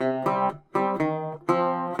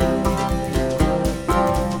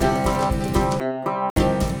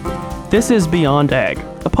This is Beyond Ag,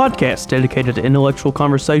 a podcast dedicated to intellectual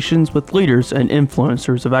conversations with leaders and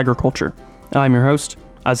influencers of agriculture. I'm your host,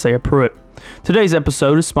 Isaiah Pruitt. Today's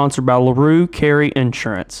episode is sponsored by LaRue Carey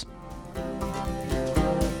Insurance.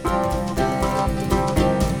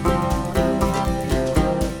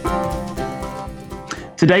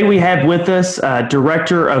 Today we have with us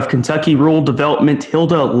Director of Kentucky Rural Development,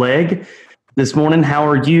 Hilda Legg. This morning, how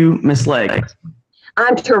are you, Ms. Legg?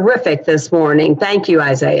 I'm terrific this morning. Thank you,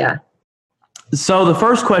 Isaiah. So the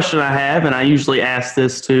first question I have, and I usually ask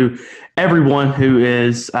this to everyone who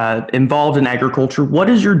is involved in agriculture, what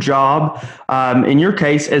does your job, in your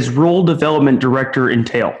case, as Rural Development Director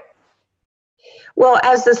entail? Well,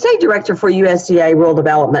 as the state director for USDA Rural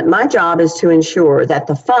Development, my job is to ensure that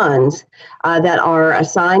the funds that are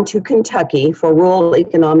assigned to Kentucky for rural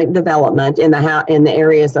economic development in the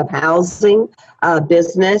areas of housing,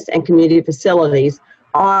 business, and community facilities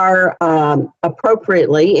are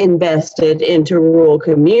appropriately invested into rural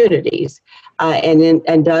communities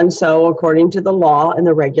and done so according to the law and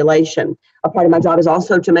the regulation. A part of my job is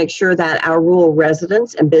also to make sure that our rural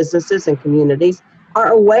residents and businesses and communities are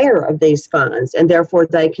aware of these funds and therefore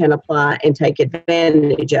they can apply and take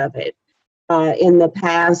advantage of it. In the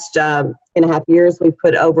past 2.5 years, we've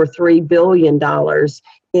put over $3 billion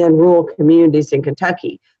in rural communities in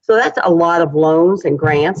Kentucky. So that's a lot of loans and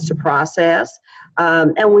grants to process.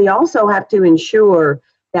 And we also have to ensure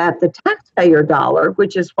that the taxpayer dollar,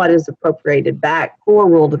 which is what is appropriated back for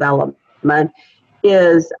rural development,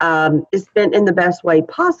 is spent in the best way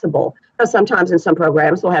possible. Because sometimes in some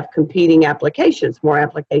programs we'll have competing applications, more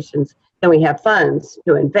applications than we have funds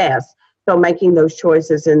to invest. So making those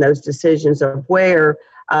choices and those decisions of where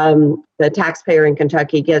the taxpayer in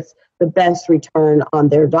Kentucky gets the best return on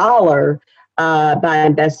their dollar by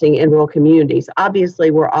investing in rural communities.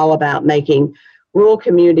 Obviously, we're all about making rural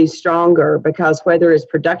communities stronger because whether it's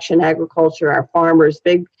production agriculture, our farmers,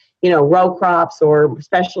 big, row crops or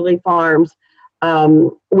specialty farms,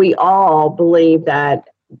 we all believe that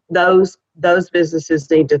those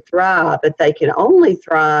businesses need to thrive, but they can only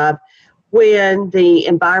thrive when the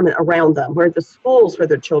environment around them, where the schools where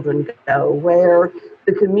their children go, where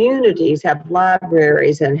the communities have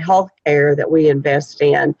libraries and health care that we invest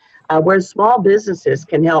in, where small businesses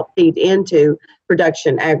can help feed into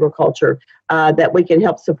production agriculture, that we can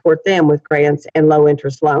help support them with grants and low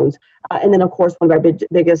interest loans. And then, of course, one of our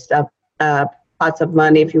biggest pots of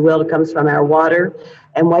money, if you will, comes from our water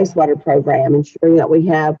and wastewater program, ensuring that we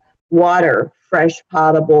have water, fresh,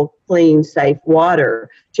 potable, clean, safe water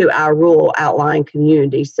to our rural outlying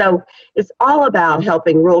communities. So it's all about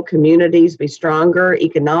helping rural communities be stronger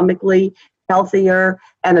economically, healthier,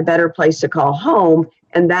 and a better place to call home.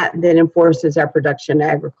 And that then enforces our production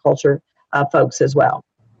agriculture folks as well.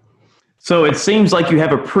 So it seems like you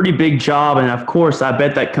have a pretty big job, and of course, I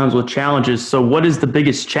bet that comes with challenges. So what is the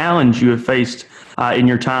biggest challenge you have faced in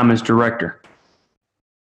your time as director?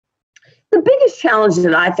 The biggest challenge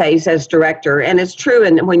that I face as director, and it's true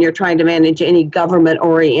when you're trying to manage any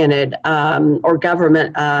government-oriented or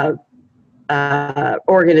government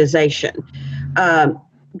organization,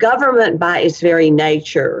 government by its very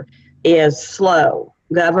nature is slow.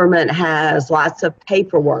 Government has lots of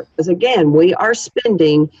paperwork because, again, we are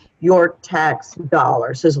spending your tax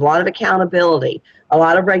dollars. There's a lot of accountability, a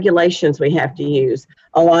lot of regulations we have to use,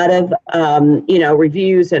 a lot of,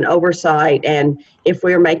 reviews and oversight. And if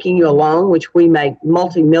we're making you a loan, which we make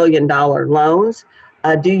multi-million-dollar loans,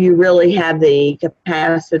 do you really have the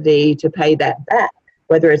capacity to pay that back,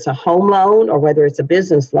 whether it's a home loan or whether it's a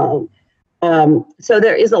business loan? So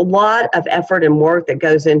there is a lot of effort and work that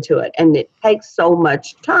goes into it, and it takes so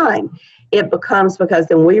much time. It becomes because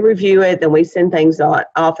then we review it, then we send things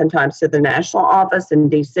oftentimes to the national office in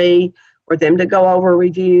DC for them to go over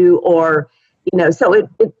review, or so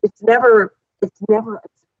it's never a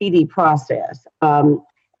speedy process.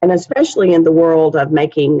 And especially in the world of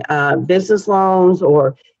making business loans,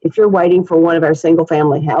 or if you're waiting for one of our single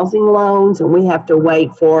family housing loans and we have to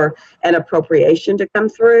wait for an appropriation to come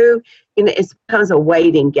through, it becomes a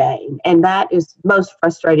waiting game. And that is most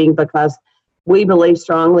frustrating because we believe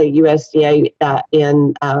strongly at USDA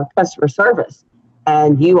in customer service,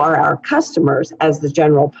 and you are our customers as the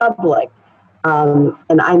general public.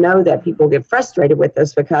 And I know that people get frustrated with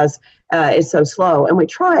us because it's so slow, and we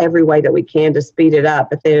try every way that we can to speed it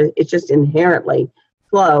up, but it's just inherently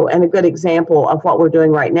slow. And a good example of what we're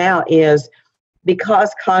doing right now is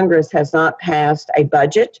because Congress has not passed a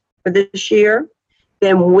budget for this year,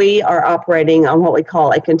 then we are operating on what we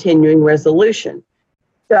call a continuing resolution.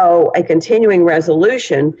 So a continuing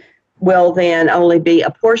resolution will then only be a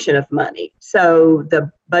portion of money. So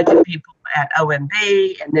the budget people at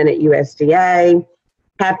OMB and then at USDA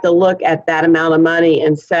have to look at that amount of money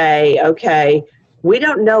and say, okay, we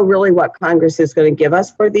don't know really what Congress is going to give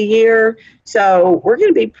us for the year. So we're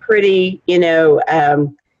going to be pretty,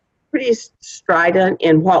 pretty strident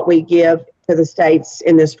in what we give to the states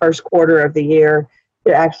in this first quarter of the year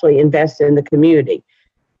to actually invest in the community.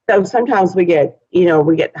 So sometimes we get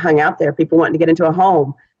hung out there, people wanting to get into a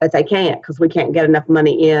home that they can't because we can't get enough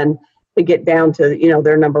money in to get down to,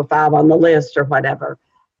 their number 5 on the list or whatever.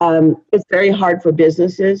 It's very hard for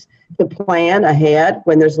businesses to plan ahead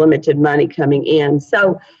when there's limited money coming in.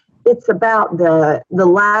 So it's about the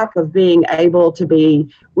lack of being able to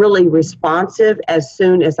be really responsive as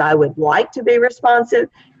soon as I would like to be responsive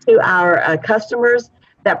to our customers.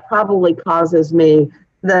 That probably causes me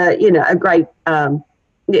a great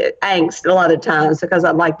angst a lot of times because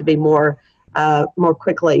I'd like to be more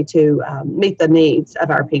quickly to meet the needs of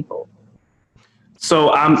our people.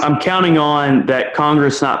 So I'm counting on that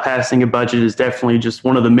Congress not passing a budget is definitely just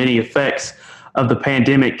one of the many effects of the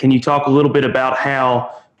pandemic. Can you talk a little bit about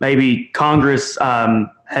how maybe Congress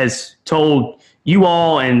has told you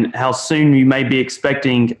all and how soon you may be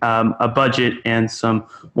expecting a budget and some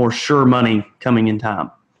more sure money coming in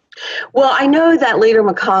time? Well, I know that Leader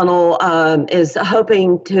McConnell is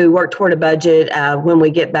hoping to work toward a budget when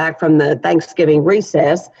we get back from the Thanksgiving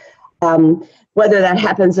recess. Whether that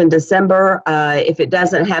happens in December, if it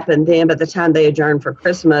doesn't happen then, by the time they adjourn for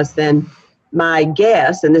Christmas, then my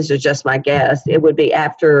guess, and this is just my guess, it would be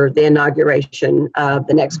after the inauguration of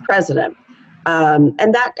the next president.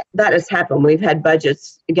 And that has happened. We've had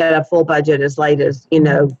budgets get a full budget as late as,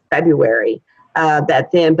 February.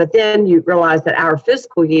 But then you realize that our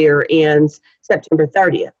fiscal year ends September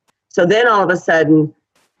 30th. So then all of a sudden,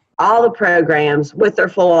 all the programs with their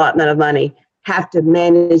full allotment of money have to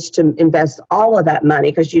manage to invest all of that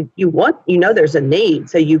money because there's a need.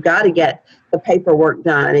 So you got to get the paperwork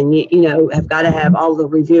done and have got to have all the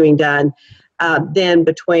reviewing done then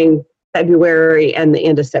between February and the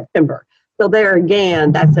end of September. So there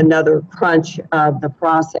again, that's another crunch of the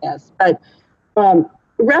process. But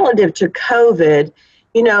relative to COVID,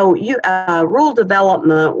 rural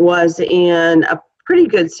development was in a pretty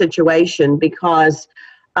good situation because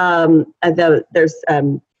the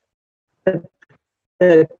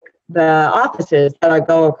offices that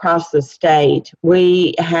go across the state,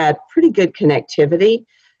 we had pretty good connectivity,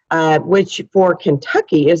 which for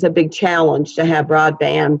Kentucky is a big challenge to have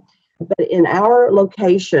broadband. But in our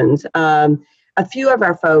locations, a few of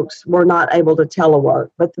our folks were not able to telework,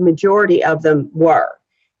 but the majority of them were.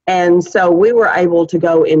 And so we were able to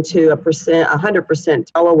go into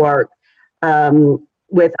 100% telework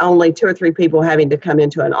with only 2 or 3 people having to come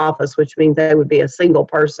into an office, which means they would be a single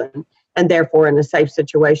person and therefore in a safe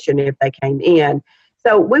situation if they came in.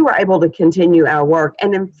 So we were able to continue our work.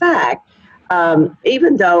 And in fact,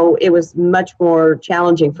 even though it was much more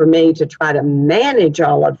challenging for me to try to manage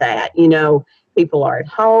all of that, people are at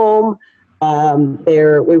home,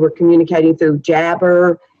 we were communicating through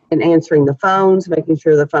Jabber and answering the phones, making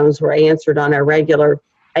sure the phones were answered on our regular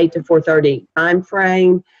 8 to 4:30 time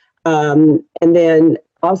frame. And then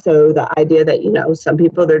also the idea that, some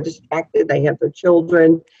people, they're distracted, they have their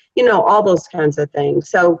children, all those kinds of things.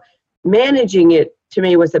 So managing it to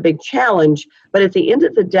me was a big challenge. But at the end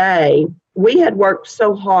of the day, we had worked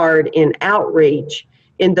so hard in outreach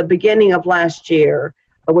in the beginning of last year,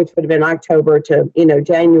 which would have been October to,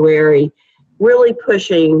 January, really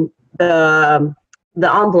pushing the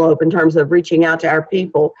envelope in terms of reaching out to our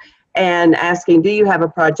people and asking, do you have a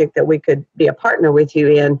project that we could be a partner with you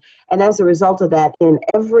in? And as a result of that, in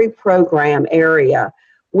every program area,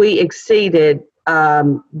 we exceeded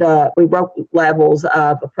we broke levels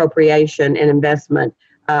of appropriation and investment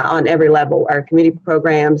on every level, our community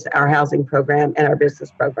programs, our housing program, and our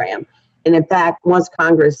business program. And in fact, once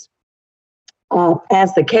Congress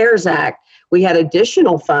passed the CARES Act, we had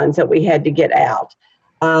additional funds that we had to get out.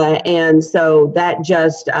 And so that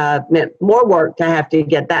just meant more work to have to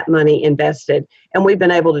get that money invested. And we've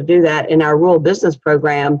been able to do that in our rural business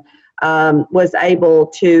program, was able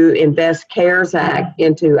to invest CARES Act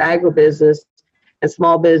into agribusiness and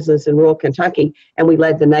small business in rural Kentucky. And we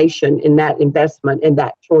led the nation in that investment in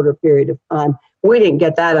that shorter period of time. We didn't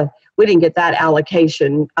get that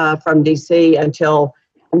allocation from DC until,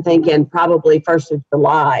 I'm thinking, probably 1st of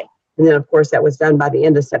July. And then, of course, that was done by the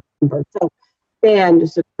end of September. So, and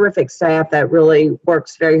just a terrific staff that really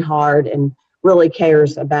works very hard and really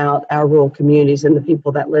cares about our rural communities and the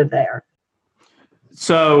people that live there.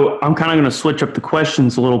 So I'm kind of going to switch up the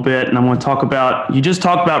questions a little bit, and I'm going to you just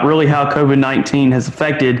talked about really how COVID-19 has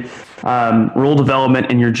affected rural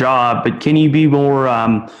development in your job, but can you be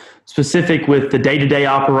more specific with the day-to-day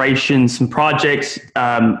operations, some projects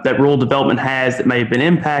that rural development has that may have been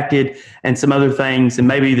impacted, and some other things, and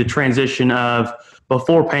maybe the transition of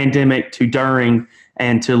before pandemic to during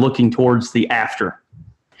and to looking towards the after?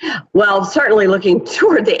 Well, certainly looking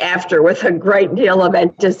toward the after with a great deal of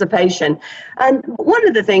anticipation. And one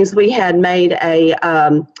of the things, we had made a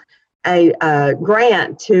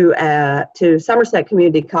grant to Somerset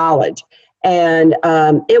Community College, and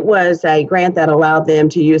it was a grant that allowed them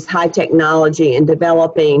to use high technology in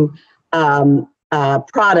developing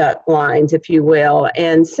product lines, if you will.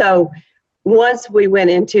 And so once we went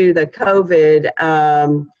into the COVID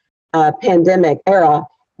pandemic era,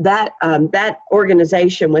 that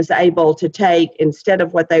organization was able to take, instead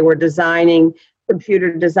of what they were designing,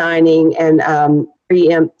 computer designing and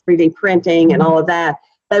 3D printing and all of that,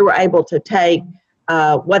 they were able to take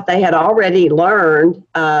what they had already learned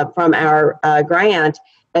from our grant,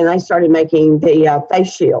 and they started making the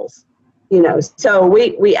face shields. So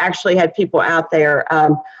we actually had people out there.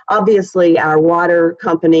 Obviously, our water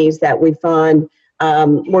companies that we fund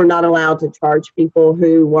were not allowed to charge people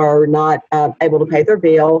who were not able to pay their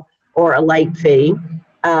bill or a late fee.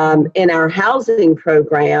 In our housing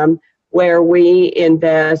program, where we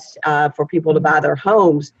invest for people to buy their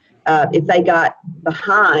homes, if they got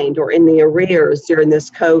behind or in the arrears during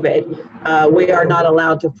this COVID, we are not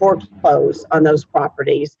allowed to foreclose on those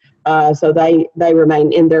properties. So they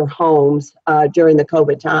remain in their homes during the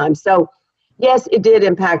COVID time. So yes, it did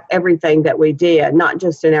impact everything that we did, not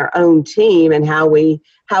just in our own team and how we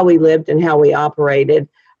lived and how we operated,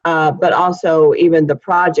 but also even the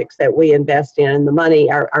projects that we invest in and the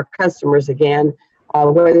money, our customers, again,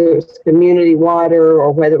 whether it's community water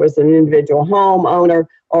or whether it was an individual homeowner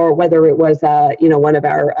or whether it was one of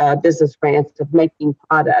our business grants of making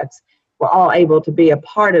products, we're all able to be a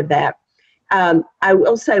part of that. I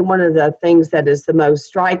will say one of the things that is the most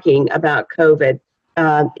striking about COVID,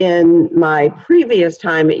 in my previous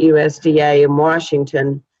time at USDA in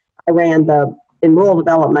Washington, I ran in rural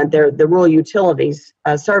development, the rural utilities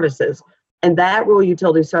services. And that rural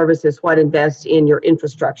utility service is what invests in your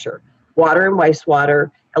infrastructure, water and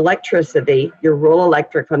wastewater, electricity, your rural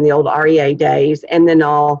electric from the old REA days, and then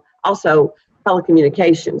also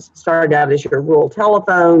telecommunications. Started out as your rural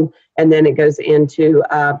telephone, and then it goes into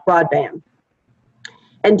broadband.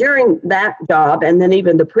 And during that job, and then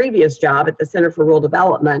even the previous job at the Center for Rural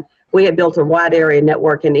Development, we had built a wide area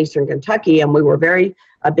network in Eastern Kentucky, and we were very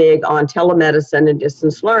big on telemedicine and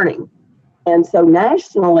distance learning. And so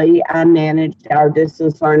nationally, I managed our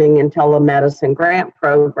distance learning and telemedicine grant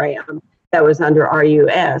program that was under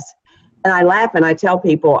RUS. And I laugh and I tell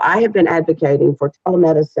people I have been advocating for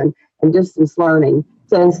telemedicine and distance learning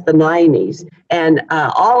since the 90s. And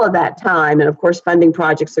all of that time, and of course, funding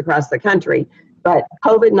projects across the country. But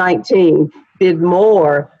COVID-19 did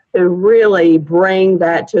more to really bring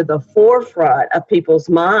that to the forefront of people's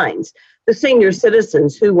minds. The senior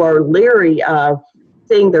citizens who were leery of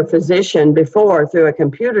seeing their physician before through a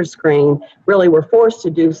computer screen really were forced to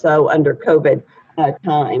do so under COVID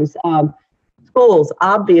times. Schools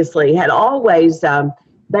obviously had always,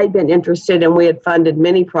 they'd been interested, and we had funded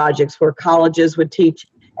many projects where colleges would teach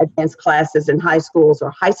advanced classes in high schools,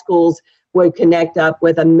 or high schools would connect up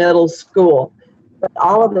with a middle school. But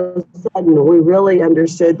all of a sudden, we really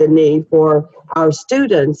understood the need for our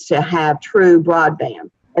students to have true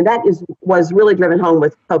broadband. And that was really driven home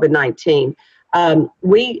with COVID-19.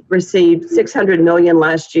 We received $600 million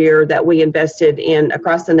last year that we invested in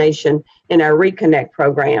across the nation in our Reconnect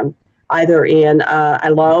program, either in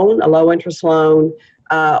a low interest loan,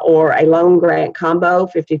 or a loan grant combo,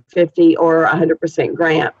 50-50, or 100%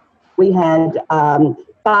 grant. We had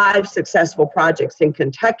 5 successful projects in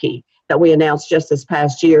Kentucky that we announced just this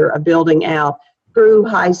past year of building out true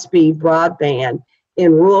high-speed broadband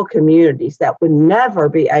in rural communities that would never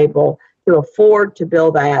be able to afford to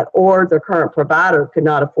build that, or the current provider could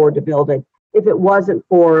not afford to build it if it wasn't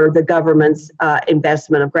for the government's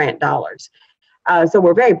investment of grant dollars. So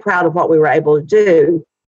we're very proud of what we were able to do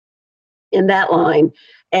in that line.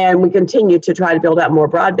 And we continue to try to build out more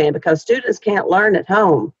broadband because students can't learn at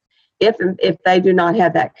home if they do not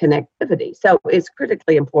have that connectivity. So it's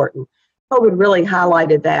critically important. COVID really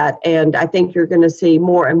highlighted that. And I think you're going to see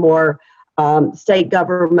more and more state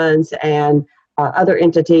governments and other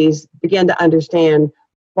entities begin to understand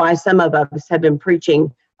why some of us have been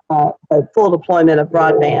preaching a full deployment of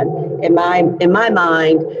broadband. In my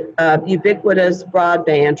mind, ubiquitous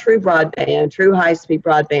broadband, true high-speed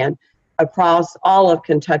broadband across all of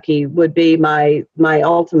Kentucky would be my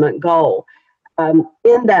ultimate goal.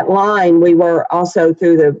 In that line, we were also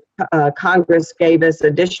through the Congress gave us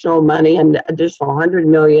additional money, and additional 100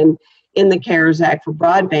 million in the CARES Act for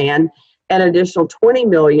broadband, and additional 20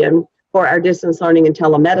 million for our distance learning and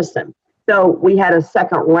telemedicine. So we had a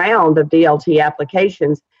second round of DLT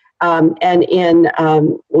applications,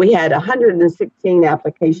 we had 116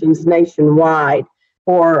 applications nationwide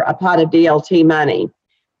for a pot of DLT money.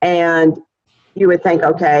 And you would think,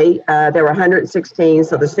 okay, there were 116,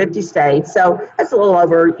 so there's 50 states. So that's a little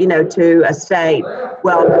over, to a state.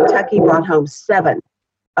 Well, Kentucky brought home 7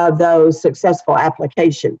 of those successful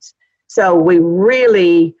applications. So we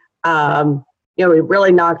really, we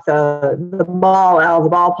really knocked the ball out of the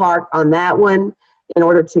ballpark on that one in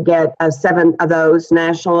order to get 7 of those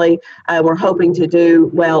nationally. We're hoping to do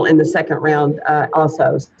well in the second round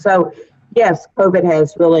also. So yes, COVID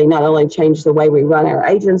has really not only changed the way we run our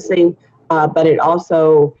agency, but it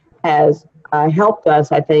also has helped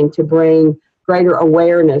us, I think, to bring greater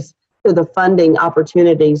awareness to the funding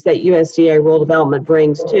opportunities that USDA Rural Development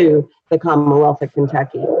brings to the Commonwealth of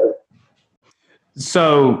Kentucky.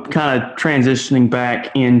 So, kind of transitioning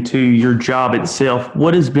back into your job itself,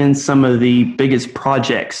 what has been some of the biggest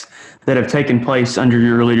projects that have taken place under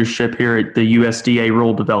your leadership here at the USDA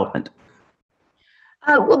Rural Development?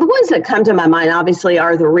 Well, the ones that come to my mind, obviously,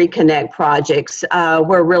 are the Reconnect projects.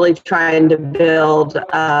 We're really trying to build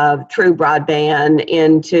true broadband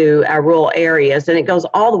into our rural areas, and it goes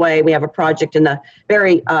all the way. We have a project in the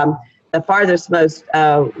the farthest most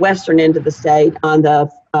western end of the state on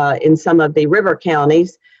in some of the river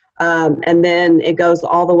counties, and then it goes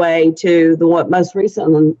all the way to the most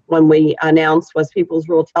recent one we announced was People's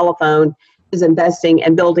Rural Telephone is investing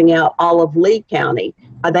and building out all of Lee County.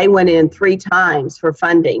 They went in 3 times for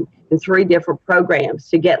funding in 3 different programs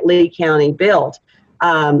to get Lee County built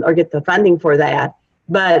or get the funding for that.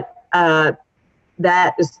 But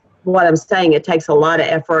that is what I'm saying. It takes a lot of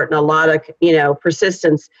effort and a lot of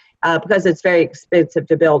persistence because it's very expensive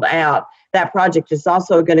to build out. That project is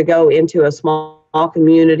also going to go into a small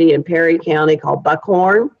community in Perry County called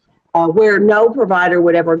Buckhorn, where no provider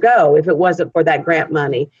would ever go if it wasn't for that grant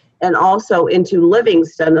money, and also into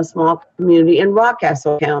Livingston, a small community in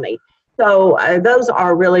Rockcastle County. So those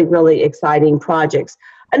are really, really exciting projects.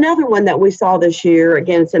 Another one that we saw this year,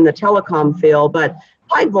 again, it's in the telecom field, but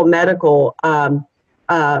Pikeville Medical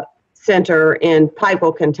Center in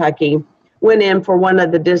Pikeville, Kentucky, went in for one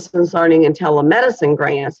of the distance learning and telemedicine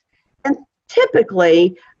grants. And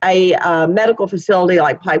typically, a medical facility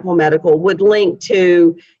like Pikeville Medical would link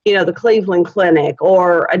to, the Cleveland Clinic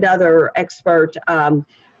or another expert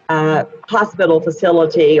hospital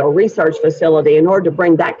facility or research facility in order to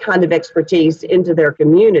bring that kind of expertise into their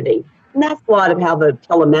community. And that's a lot of how the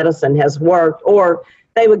telemedicine has worked, or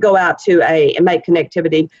they would go out to and make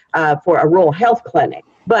connectivity for a rural health clinic.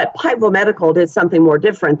 But Pikeville Medical did something more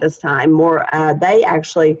different this time. They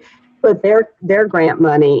actually put their grant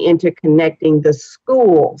money into connecting the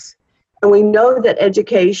schools. And we know that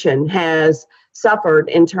education has suffered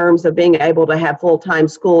in terms of being able to have full-time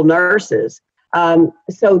school nurses.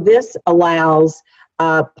 So this allows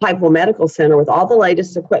Pikeville Medical Center with all the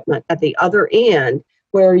latest equipment at the other end,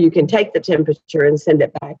 where you can take the temperature and send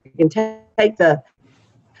it back. You can take the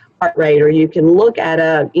heart rate, or you can look at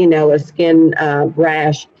a skin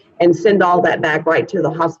rash and send all that back right to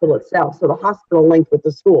the hospital itself. So the hospital linked with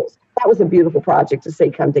the schools. That was a beautiful project to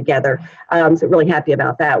see come together. So really happy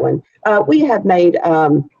about that one. We have made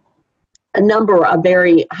a number of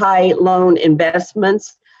very high loan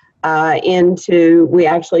investments we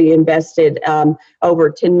actually invested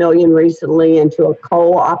over 10 million recently into a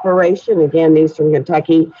coal operation. Again, Eastern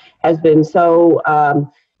Kentucky has been so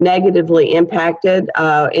negatively impacted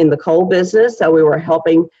in the coal business. So we were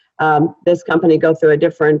helping this company go through a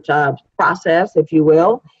different process, if you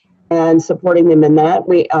will, and supporting them in that.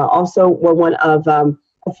 We also were one of a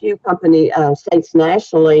few states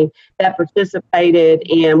nationally that participated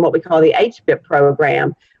in what we call the HBIP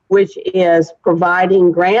program, which is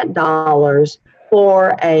providing grant dollars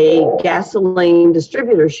for a gasoline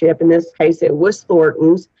distributorship. In this case, it was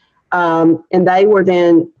Thornton's. And they were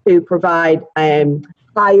then to provide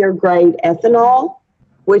higher grade ethanol,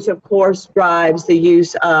 which of course drives the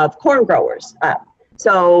use of corn growers up.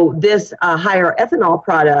 So this higher ethanol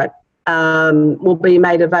product will be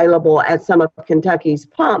made available at some of Kentucky's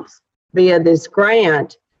pumps via this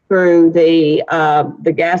grant through the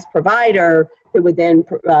gas provider, who would then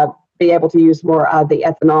be able to use more of the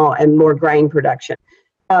ethanol and more grain production.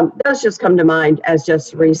 Those just come to mind as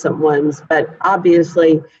just recent ones, but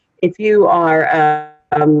obviously, if you are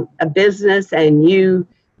a business and you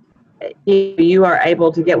are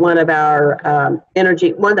able to get one of our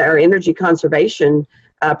energy conservation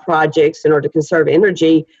projects in order to conserve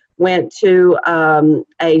energy went to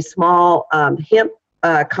a small hemp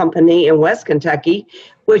company in West Kentucky,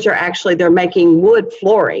 which are actually, they're making wood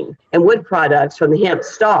flooring and wood products from the hemp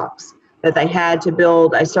stalks, that they had to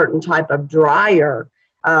build a certain type of dryer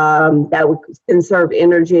that would conserve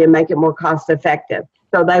energy and make it more cost effective.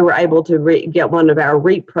 So they were able to get one of our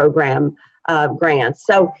REAP program grants.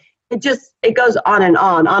 So it goes on and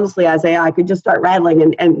on. Honestly, Isaiah, I could just start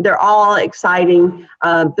rattling, and they're all exciting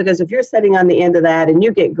because if you're sitting on the end of that and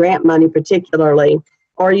you get grant money particularly,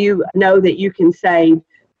 or you know that you can save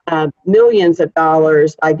millions of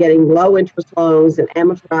dollars by getting low interest loans and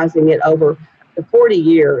amortizing it over 40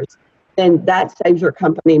 years, then that saves your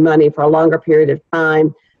company money for a longer period of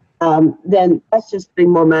time. Then that's just putting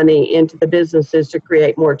more money into the businesses to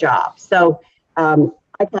create more jobs. So I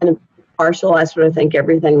kind of partial. I sort of think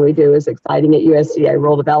everything we do is exciting at USDA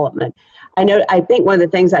Rural Development. I think one of the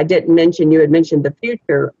things I didn't mention, you had mentioned the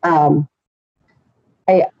future.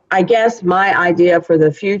 I guess my idea for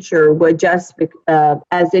the future would just be,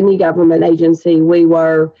 as any government agency, we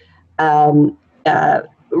were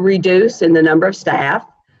reduce in the number of staff,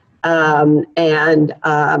 and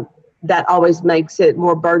that always makes it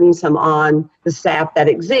more burdensome on the staff that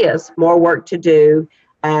exists, more work to do,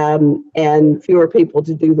 and fewer people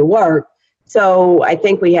to do the work. So I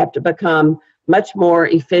think we have to become much more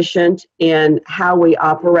efficient in how we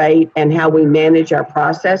operate and how we manage our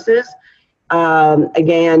processes.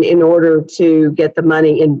 Again, in order to get the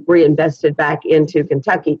money reinvested back into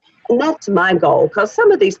Kentucky. And that's my goal, because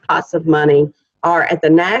some of these pots of money are at the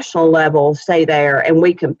national level, stay there, and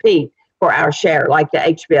we compete for our share, like the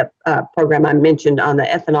HBIP program I mentioned on the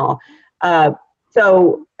ethanol.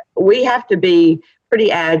 So we have to be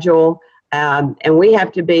pretty agile, and we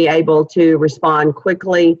have to be able to respond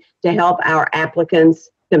quickly to help our applicants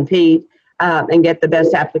compete and get the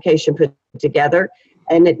best application put together.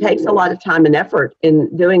 And it takes a lot of time and effort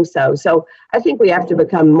in doing so. So I think we have to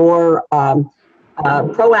become more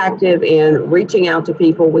proactive in reaching out to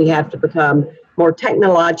people. We have to become more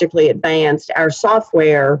technologically advanced. Our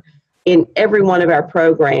software in every one of our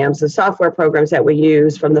programs, the software programs that we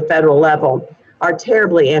use from the federal level, are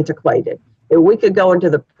terribly antiquated. If we could go into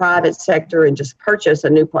the private sector and just purchase a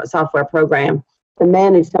new software program to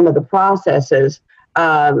manage some of the processes,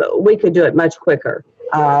 we could do it much quicker.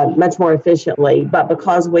 Much more efficiently, but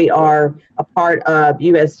because we are a part of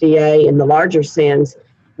USDA in the larger sense,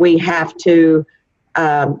 we have to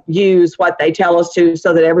use what they tell us to,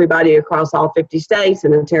 so that everybody across all 50 states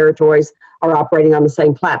and the territories are operating on the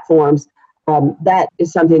same platforms. That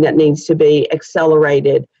is something that needs to be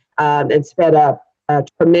accelerated and sped up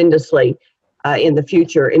tremendously in the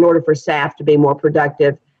future in order for staff to be more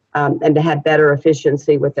productive and to have better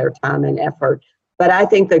efficiency with their time and effort. But I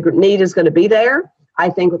think the need is going to be there. I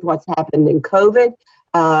think with what's happened in COVID,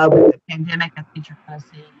 with the pandemic, I think you're going to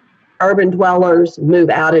see urban dwellers move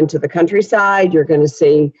out into the countryside. You're going to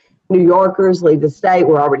see New Yorkers leave the state.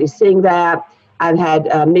 We're already seeing that. I've had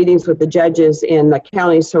meetings with the judges in the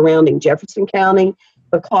counties surrounding Jefferson County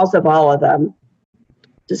because of all of the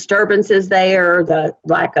disturbances there, the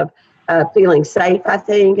lack of feeling safe, I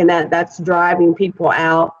think, and that's driving people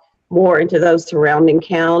out more into those surrounding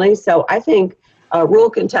counties. So I think rural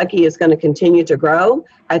Kentucky is going to continue to grow.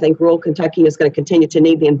 I think rural Kentucky is going to continue to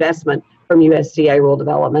need the investment from USDA Rural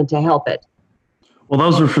Development to help it. Well,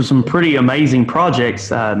 those were for some pretty amazing projects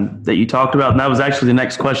that you talked about. And that was actually the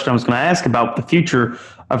next question I was going to ask about the future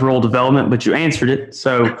of rural development, but you answered it.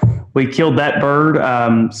 So we killed that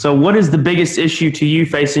bird. So what is the biggest issue to you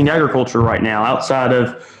facing agriculture right now outside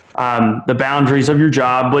of the boundaries of your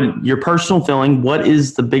job? What your personal feeling, what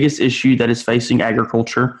is the biggest issue that is facing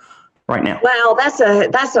agriculture right now? Well, that's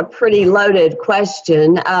a pretty loaded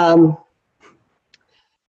question.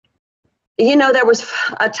 There was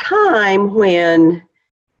a time when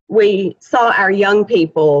we saw our young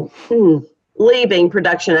people leaving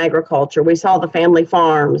production agriculture. We saw the family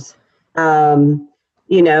farms, going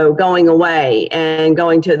away and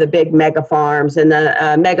going to the big mega farms and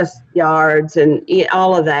the mega yards and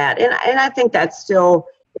all of that. And I think that's still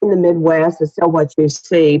in the Midwest, is still what you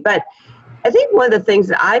see. But I think one of the things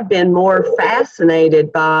that I've been more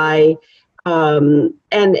fascinated by, and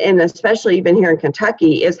especially even here in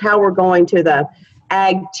Kentucky, is how we're going to the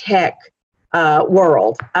ag tech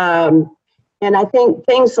world. And I think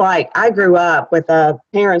things like, I grew up with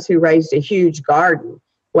parents who raised a huge garden.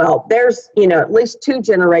 Well, there's, at least 2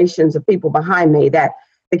 generations of people behind me that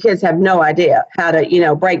the kids have no idea how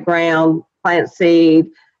to, break ground, plant seed,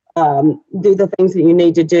 do the things that you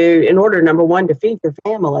need to do in order, number one, to feed your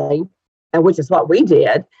family, which is what we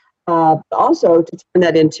did, also to turn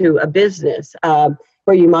that into a business where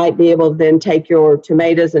where you might be able to then take your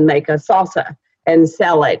tomatoes and make a salsa and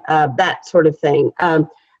sell it, that sort of thing.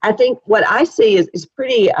 I think what I see is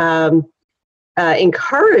pretty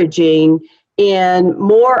encouraging in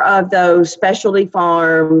more of those specialty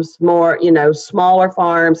farms, more, smaller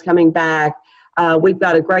farms coming back. We've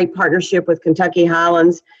got a great partnership with Kentucky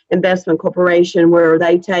Highlands Investment Corporation where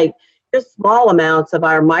they take just small amounts of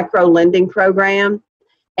our micro lending program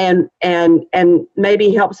and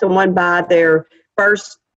maybe help someone buy their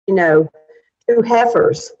first, 2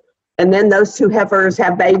 heifers. And then those 2 heifers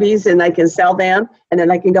have babies and they can sell them, and then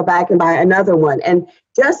they can go back and buy another one. And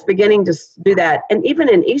just beginning to do that. And even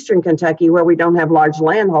in Eastern Kentucky, where we don't have large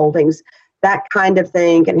land holdings, that kind of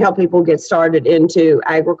thing can help people get started into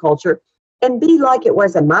agriculture and be like it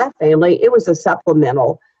was in my family. It was a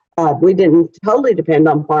supplemental. We didn't totally depend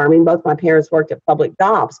on farming. Both my parents worked at public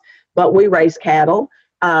jobs, but we raised cattle,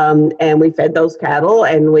 and we fed those cattle,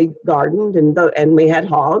 and we gardened, and we had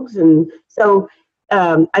hogs. And so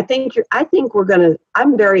I think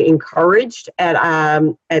I'm very encouraged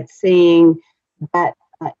at seeing that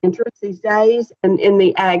interest these days. And in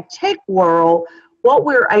the ag tech world, what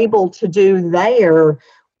we're able to do there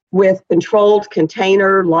with controlled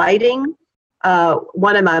container lighting.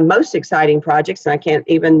 One of my most exciting projects, and I can't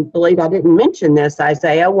even believe I didn't mention this,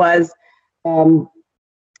 Isaiah, was,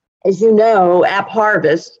 as you know,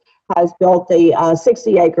 AppHarvest has built the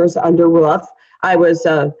 60 acres under roof. I was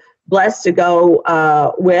blessed to go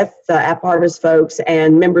with the AppHarvest folks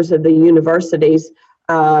and members of the universities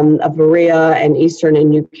of Berea and Eastern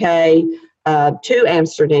and UK to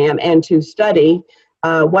Amsterdam and to study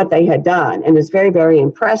what they had done. And it's very, very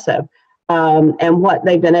impressive. And what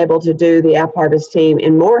they've been able to do, the AppHarvest team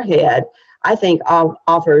in Moorhead, I think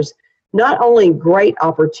offers not only great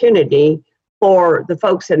opportunity for the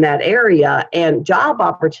folks in that area and job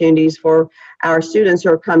opportunities for our students who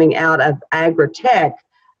are coming out of agri-tech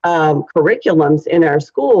curriculums in our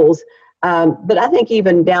schools, but I think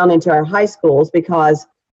even down into our high schools, because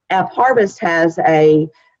AppHarvest has a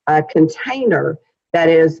container that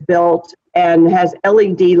is built and has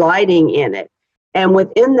LED lighting in it. And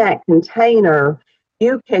within that container,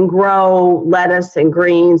 you can grow lettuce and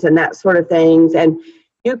greens and that sort of things. And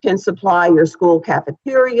you can supply your school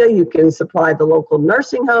cafeteria. You can supply the local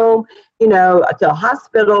nursing home, the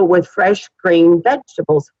hospital with fresh green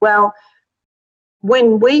vegetables. Well,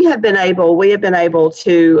 when we have been able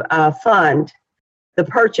to fund the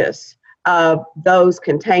purchase of those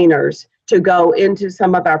containers to go into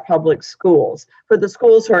some of our public schools, for the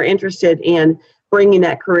schools who are interested in bringing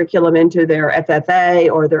that curriculum into their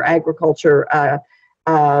FFA or their agriculture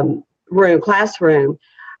classroom,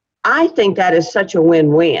 I think that is such a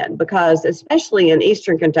win-win, because especially in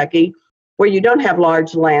Eastern Kentucky, where you don't have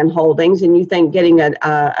large land holdings and you think getting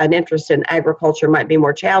an interest in agriculture might be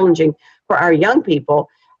more challenging for our young people,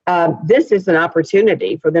 this is an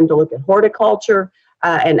opportunity for them to look at horticulture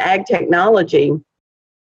and ag technology.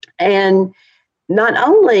 And not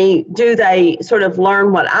only do they sort of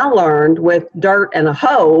learn what I learned with dirt and a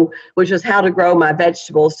hoe, which is how to grow my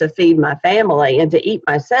vegetables to feed my family and to eat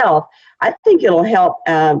myself, I think it'll help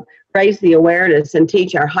raise the awareness and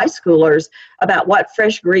teach our high schoolers about what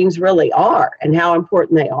fresh greens really are and how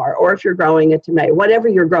important they are, or if you're growing a tomato, whatever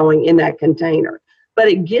you're growing in that container. But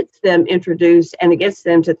it gets them introduced and it gets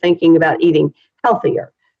them to thinking about eating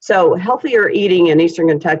healthier. So healthier eating in Eastern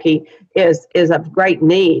Kentucky is of great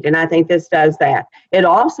need, and I think this does that. It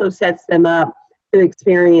also sets them up to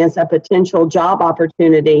experience a potential job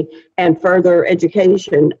opportunity and further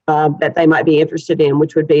education that they might be interested in,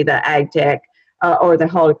 which would be the ag tech or the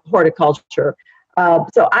horticulture.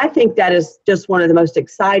 So I think that is just one of the most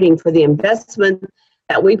exciting for the investment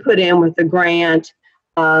that we put in with the grant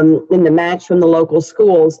in the match from the local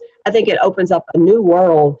schools. I think it opens up a new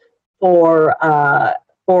world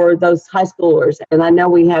for those high schoolers. And I know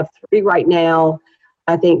we have 3 right now,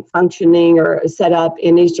 I think, functioning or set up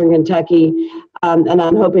in Eastern Kentucky. And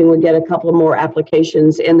I'm hoping we get a couple more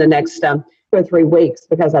applications in the next 2 or 3 weeks,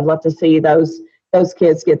 because I'd love to see those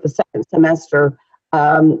kids get the second semester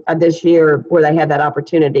of this year where they have that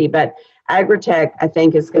opportunity. But Agritech, I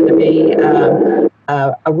think, is going to be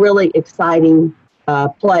a really exciting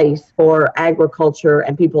place for agriculture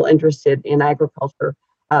and people interested in agriculture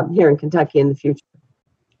here in Kentucky in the future.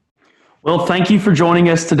 Well, thank you for joining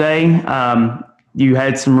us today. You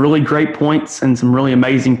had some really great points and some really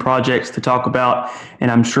amazing projects to talk about,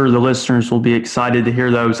 and I'm sure the listeners will be excited to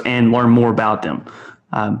hear those and learn more about them.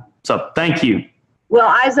 So thank you.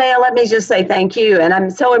 Well, Isaiah, let me just say thank you. And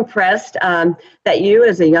I'm so impressed that you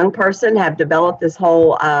as a young person have developed this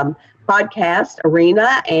whole podcast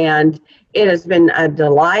arena, and it has been a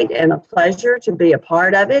delight and a pleasure to be a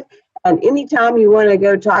part of it. And anytime you want to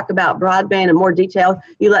go talk about broadband in more detail,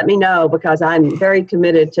 you let me know, because I'm very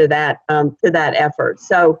committed to that effort.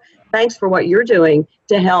 So thanks for what you're doing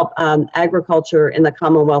to help agriculture in the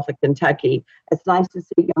Commonwealth of Kentucky. It's nice to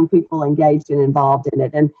see young people engaged and involved in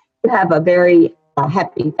it. And you have a very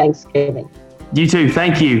happy Thanksgiving. You too.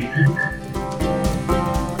 Thank you.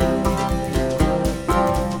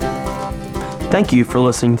 Thank you for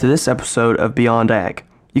listening to this episode of Beyond Ag.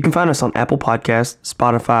 You can find us on Apple Podcasts,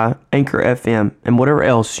 Spotify, Anchor FM, and whatever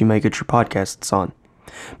else you may get your podcasts on.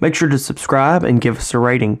 Make sure to subscribe and give us a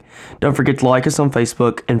rating. Don't forget to like us on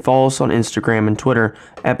Facebook and follow us on Instagram and Twitter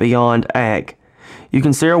at Beyond Ag. You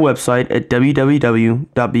can see our website at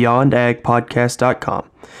www.beyondagpodcast.com.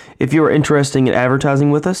 If you are interested in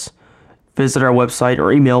advertising with us, visit our website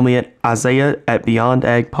or email me at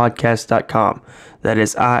isaiah@beyondagpodcast.com. That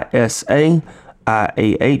is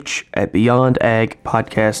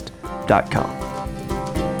ISAIAH@beyondagpodcast.com.